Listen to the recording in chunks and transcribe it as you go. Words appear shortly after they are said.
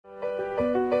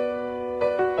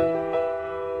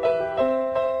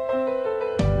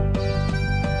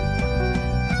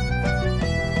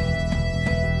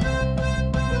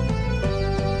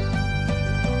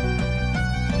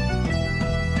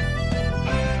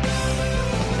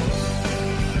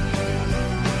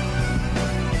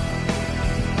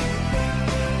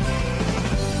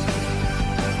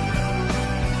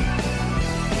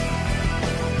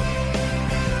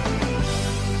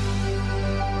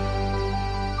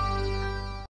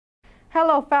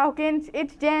Hello Falcons,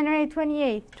 it's January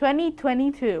 28th,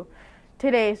 2022.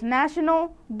 Today is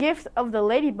National Gifts of the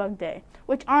Ladybug Day,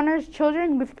 which honors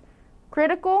children with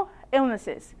critical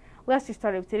illnesses. Let's get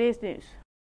started with today's news.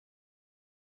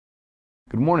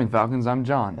 Good morning, Falcons. I'm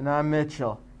John. And I'm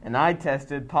Mitchell. And I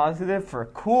tested positive for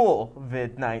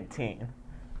COVID-19.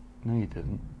 No, you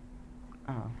didn't.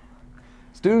 Oh.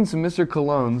 Students in Mr.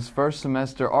 Cologne's first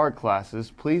semester art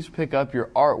classes, please pick up your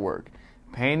artwork,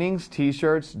 paintings,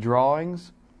 t-shirts,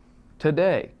 drawings,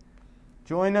 today.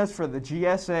 Join us for the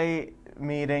GSA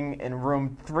meeting in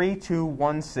room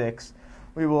 3216.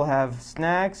 We will have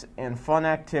snacks and fun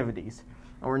activities.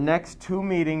 Our next two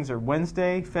meetings are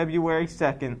Wednesday, February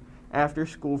 2nd, after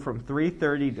school from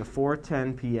 3:30 to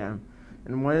 4:10 p.m.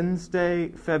 and Wednesday,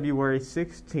 February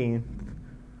 16th,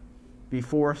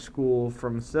 before school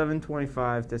from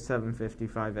 7:25 to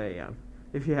 7:55 a.m.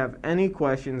 If you have any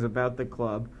questions about the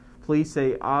club, please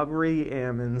say Aubrey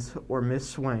Ammons or Miss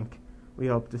Swank. We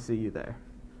hope to see you there.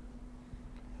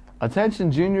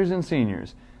 Attention juniors and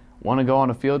seniors. Want to go on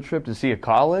a field trip to see a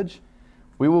college?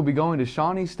 We will be going to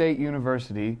Shawnee State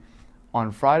University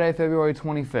on Friday, February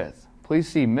 25th. Please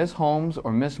see Miss Holmes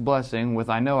or Miss Blessing with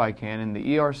I Know I Can in the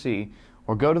ERC,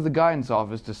 or go to the guidance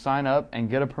office to sign up and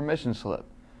get a permission slip.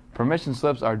 Permission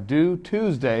slips are due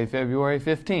Tuesday, February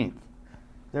 15th.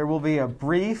 There will be a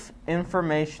brief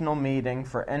informational meeting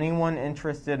for anyone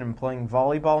interested in playing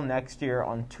volleyball next year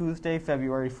on Tuesday,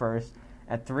 February 1st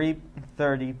at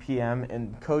 3:30 p.m.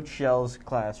 in Coach Shell's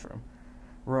classroom,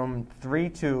 room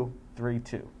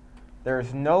 3232. There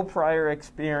is no prior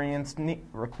experience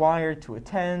required to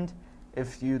attend.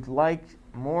 If you'd like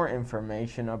more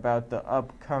information about the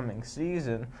upcoming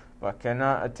season but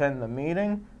cannot attend the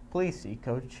meeting, please see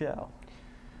Coach Shell.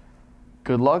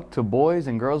 Good luck to boys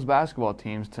and girls basketball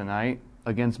teams tonight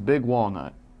against Big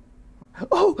Walnut.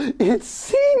 Oh, it's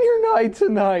senior night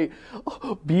tonight.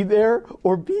 Oh, be there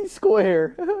or be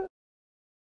square.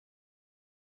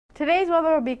 Today's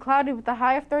weather will be cloudy with a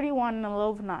high of 31 and a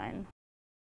low of 9.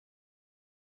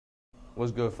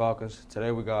 What's good, Falcons?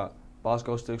 Today we got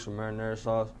Bosco sticks with marinara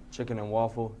sauce, chicken and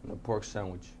waffle, and a pork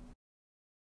sandwich.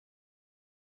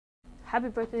 Happy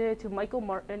birthday to Michael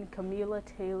Martin, Camila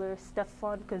Taylor,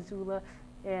 Stefan Kazula,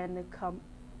 and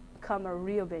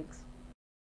Kamaria Banks.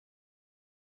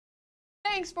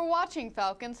 Thanks for watching,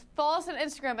 Falcons. Follow us on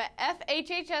Instagram at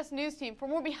FHHS News Team for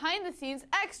more behind-the-scenes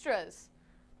extras.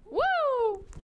 Woo!